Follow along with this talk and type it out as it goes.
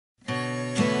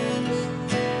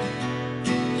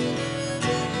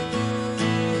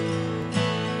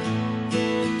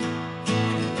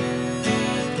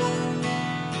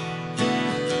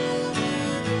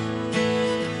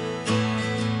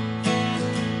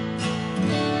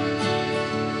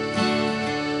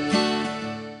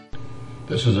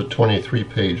This is a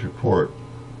 23-page report.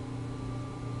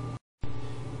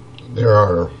 There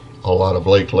are a lot of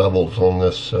lake levels on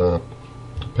this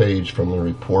page from the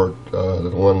report.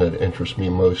 The one that interests me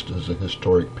most is the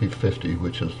historic P50,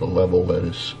 which is the level that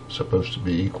is supposed to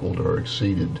be equaled or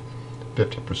exceeded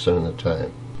 50% of the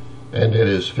time. And it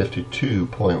is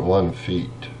 52.1 feet.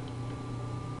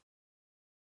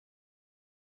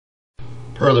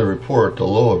 Per the report, the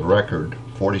low of record,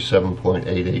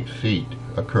 47.88 feet,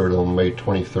 occurred on May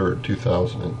 23,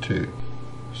 2002.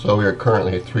 So we are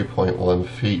currently at 3.1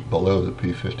 feet below the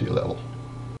P50 level,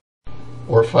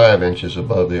 or 5 inches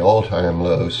above the all-time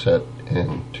low set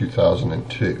in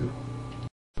 2002.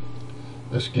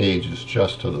 This gauge is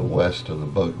just to the west of the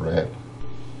boat ramp,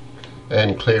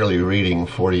 and clearly reading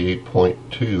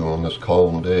 48.2 on this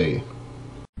calm day.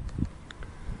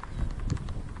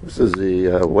 This is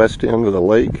the west end of the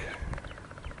lake,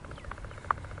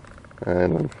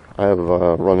 and I've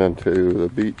run into the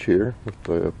beach here with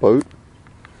the boat,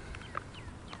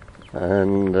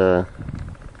 and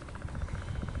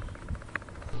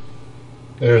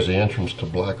there's the entrance to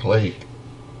Black Lake.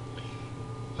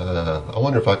 I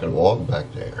wonder if I could walk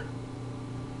back there.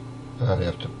 I'd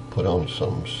have to put on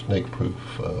some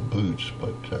snake-proof boots,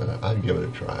 but I'd give it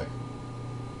a try.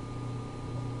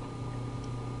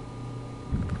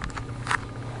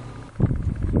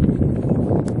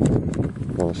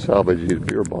 I'm going to salvage these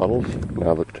beer bottles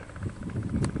now that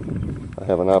I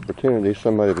have an opportunity.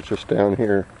 Somebody that's just down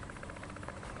here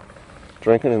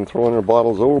drinking and throwing their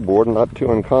bottles overboard, not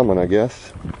too uncommon, I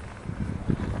guess.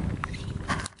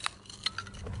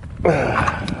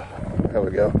 There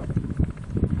we go.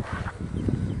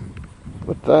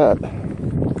 With that,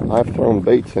 I've thrown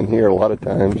baits in here a lot of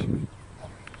times.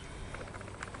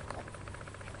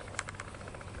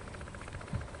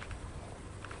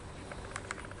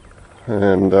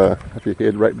 And if you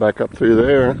head right back up through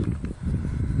there,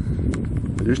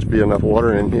 there used to be enough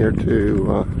water in here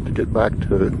to get back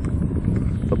to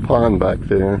the pond back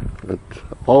there. But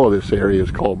all of this area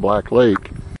is called Black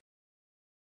Lake.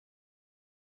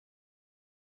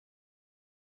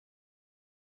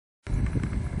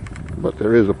 But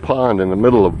there is a pond in the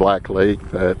middle of Black Lake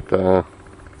that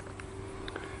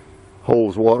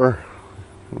holds water,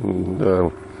 and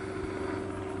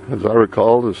as I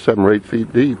recall, is 7 or 8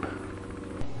 feet deep.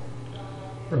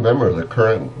 Remember, the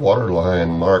current water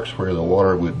line marks where the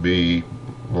water would be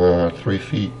 3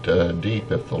 feet deep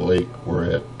if the lake were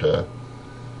at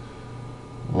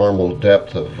normal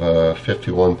depth of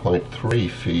 51.3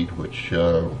 feet, which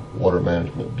Water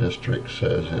Management District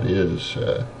says it is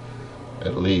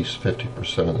at least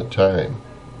 50% of the time.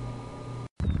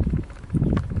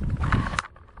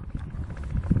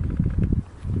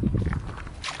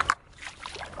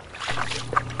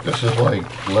 This is like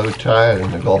low tide in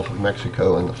the Gulf of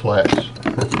Mexico in the flats.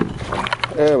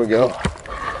 There we go.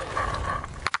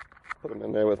 Put them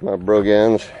in there with my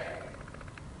brogans.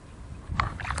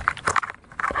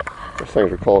 Those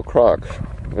things are called crocs.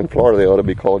 In Florida they ought to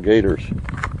be called gators.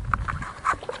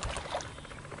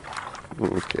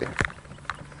 Okay.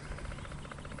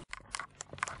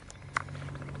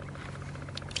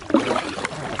 A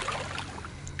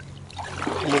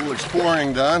little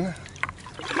exploring done.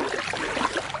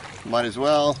 Might as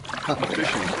well.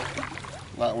 Fishing's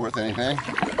not worth anything.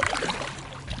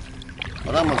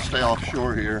 But I'm going to stay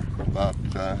offshore here about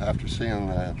after seeing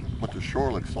what the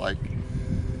shore looks like.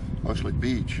 Mostly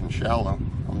beach and shallow.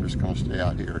 I'm just going to stay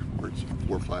out here where it's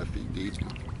 4 or 5 feet deep.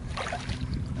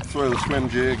 Throw the swim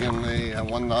jig and the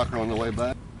one knocker on the way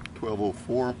back.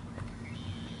 12:04.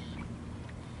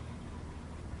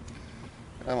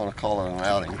 I'm going to call it an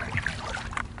outing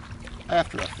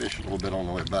after I fish a little bit on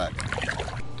the way back.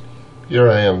 Here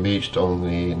I am beached on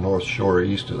the north shore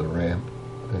east of the ramp,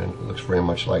 and it looks very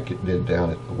much like it did down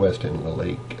at the west end of the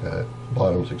lake.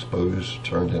 Bottom's exposed,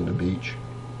 turned into beach.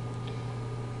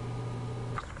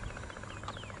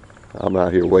 I'm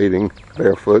out here wading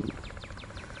barefoot.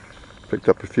 Picked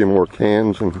up a few more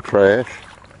cans and trash.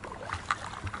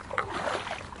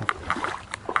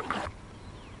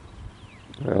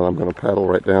 Well, I'm going to paddle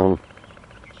right down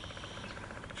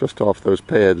just off those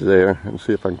pads there and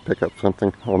see if I can pick up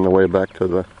something on the way back to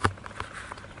the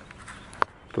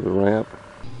ramp.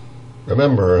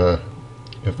 Remember,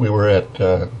 if we were at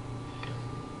the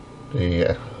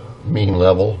mean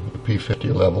level, the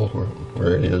P50 level,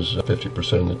 where it is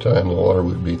 50% of the time, the water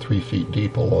would be 3 feet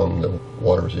deep along the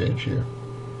water's edge here.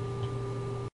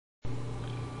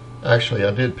 Actually,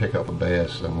 I did pick up a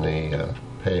bass in the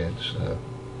pads,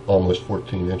 almost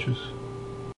 14 inches.